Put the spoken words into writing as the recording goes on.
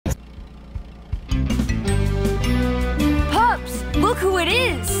it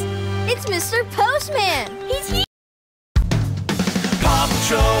is! It's Mr. Postman! He's here!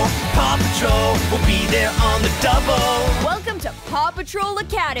 Paw Patrol, we'll be there on the double. Welcome to Paw Patrol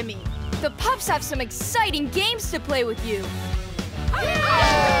Academy. The pups have some exciting games to play with you.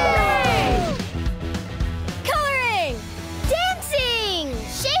 Yay! Coloring! Dancing!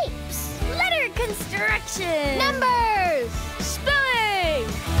 Shapes! Letter construction! Numbers! Spelling!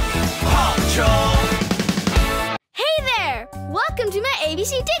 Paw Patrol! Hey there! Welcome to my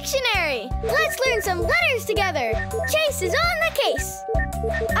ABC Dictionary! Let's learn some letters together! Chase is on the case!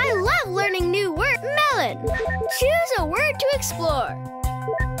 I love learning new words. Melon. Choose a word to explore.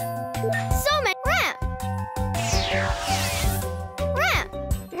 So many. Ramp.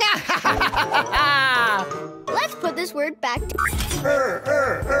 Let's put this word back to R.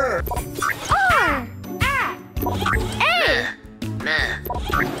 A.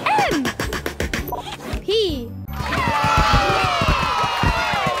 M. P.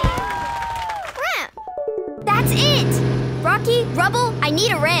 Ramp. That's it. Rocky, Rubble, I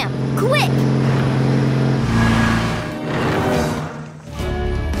need a ramp. Quick!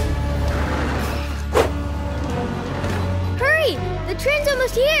 Hurry! The train's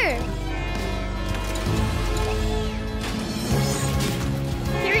almost here!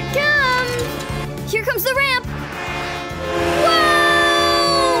 Here it comes! Here comes the ramp! Whoa!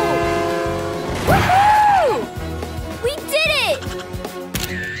 Woohoo! We did it!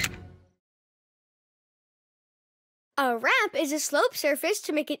 A ramp is a slope surface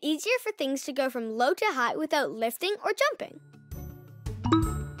to make it easier for things to go from low to high without lifting or jumping.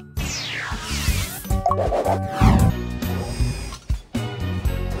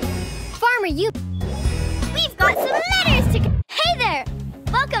 Farmer, we've got some letters to... Hey there!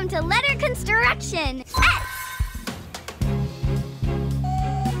 Welcome to letter construction. S.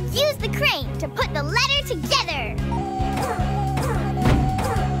 Use the crane to put the letter together.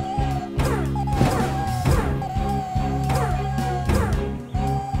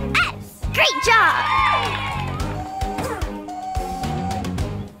 Great job!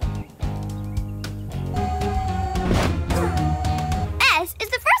 S is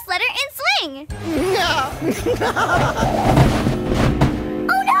the first letter in swing. No!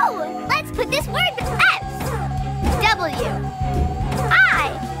 Oh no! Let's put this word with S. W. I.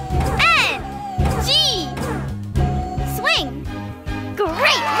 N. G. Swing.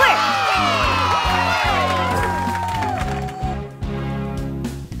 Great work!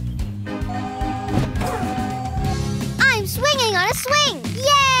 Swinging on a swing!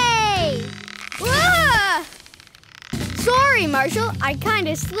 Yay! Whoa! Sorry, Marshall. I kind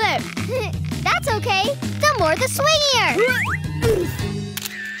of slipped. That's okay. The more the swingier.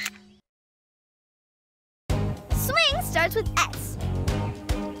 Swing starts with S.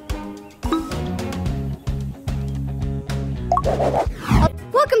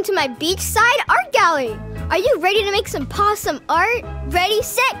 Welcome to my beachside art gallery. Are you ready to make some possum art? Ready,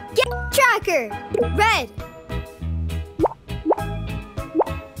 set, get! Tracker. Red.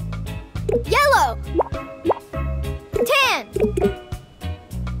 Yellow. Tan.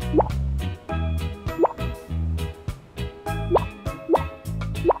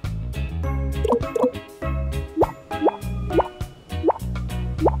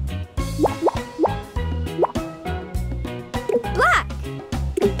 Black.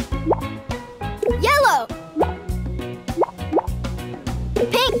 Yellow.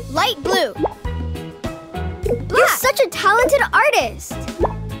 Pink. Light blue. Black. You're such a talented artist.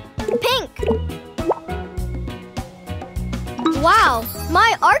 Pink. Wow,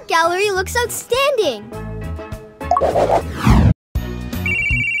 my art gallery looks outstanding.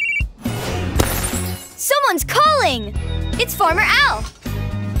 Someone's calling. It's Farmer Al.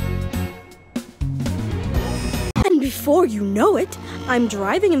 And before you know it, I'm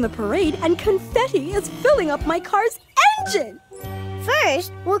driving in the parade and confetti is filling up my car's engine.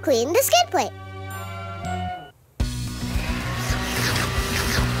 First, we'll clean the skid plate.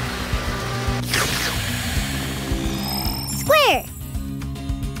 Square.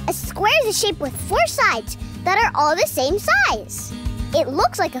 A square is a shape with 4 sides that are all the same size. It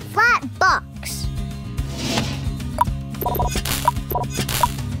looks like a flat box.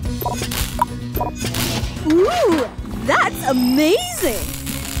 Ooh, that's amazing!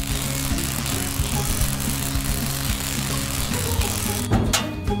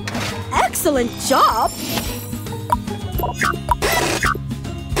 Excellent job!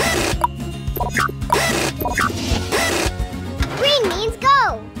 Green means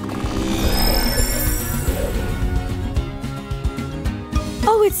go.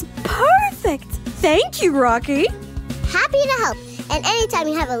 Oh, it's perfect! Thank you, Rocky! Happy to help. And anytime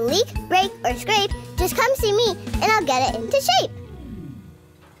you have a leak, break, or scrape, just come see me and I'll get it into shape.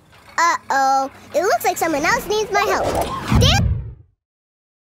 Uh-oh, it looks like someone else needs my help.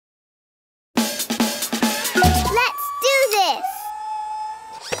 Let's do this!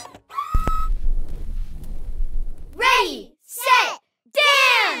 Ready, set,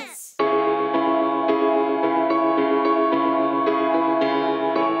 dance!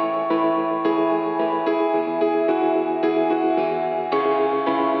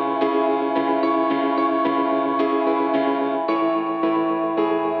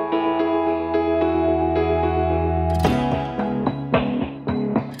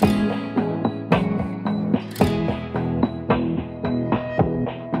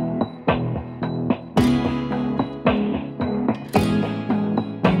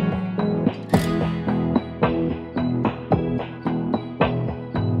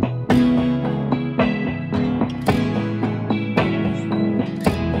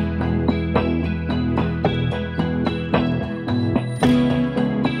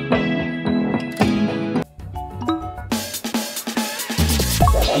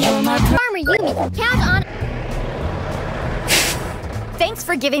 Farmer Yumi can count on... Thanks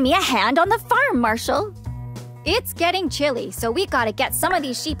for giving me a hand on the farm, Marshall. It's getting chilly, so we gotta get some of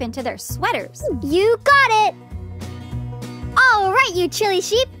these sheep into their sweaters. You got it! All right, you chilly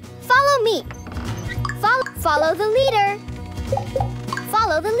sheep, follow me. Follow the leader.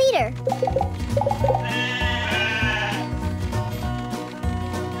 Follow the leader.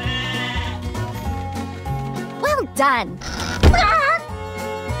 Well done.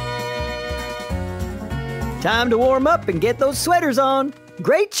 Time to warm up and get those sweaters on.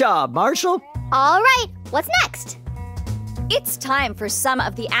 Great job, Marshall. All right, what's next? It's time for some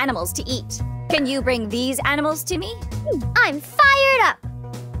of the animals to eat. Can you bring these animals to me? I'm fired up.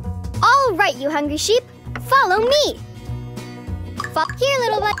 All right, you hungry sheep, follow me. Here,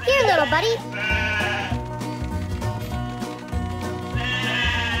 little buddy.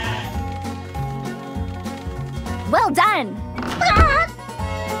 Well done.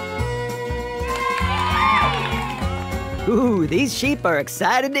 Ooh, these sheep are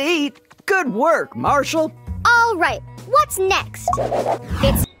excited to eat. Good work, Marshall. All right, what's next?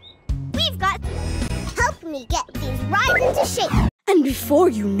 We've got... Help me get these rides into shape. And before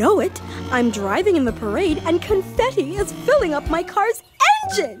you know it, I'm driving in the parade and confetti is filling up my car's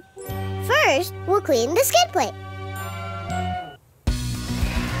engine. First, we'll clean the skid plate.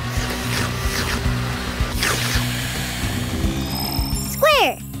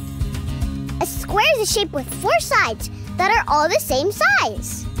 Square. A square is a shape with 4 sides that are all the same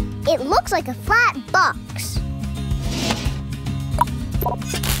size. It looks like a flat box.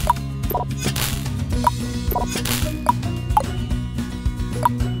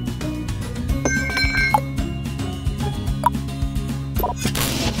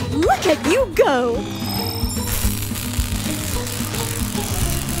 Look at you go!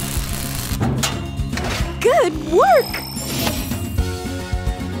 Good work!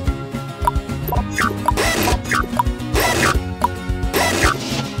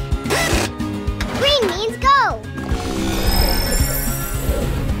 Green means go.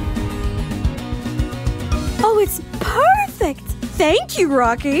 Oh, it's perfect! Thank you,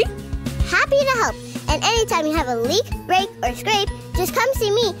 Rocky. Happy to help. And anytime you have a leak, break, or scrape, just come see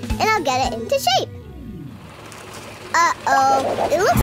me and I'll get it into shape. Uh-oh, it looks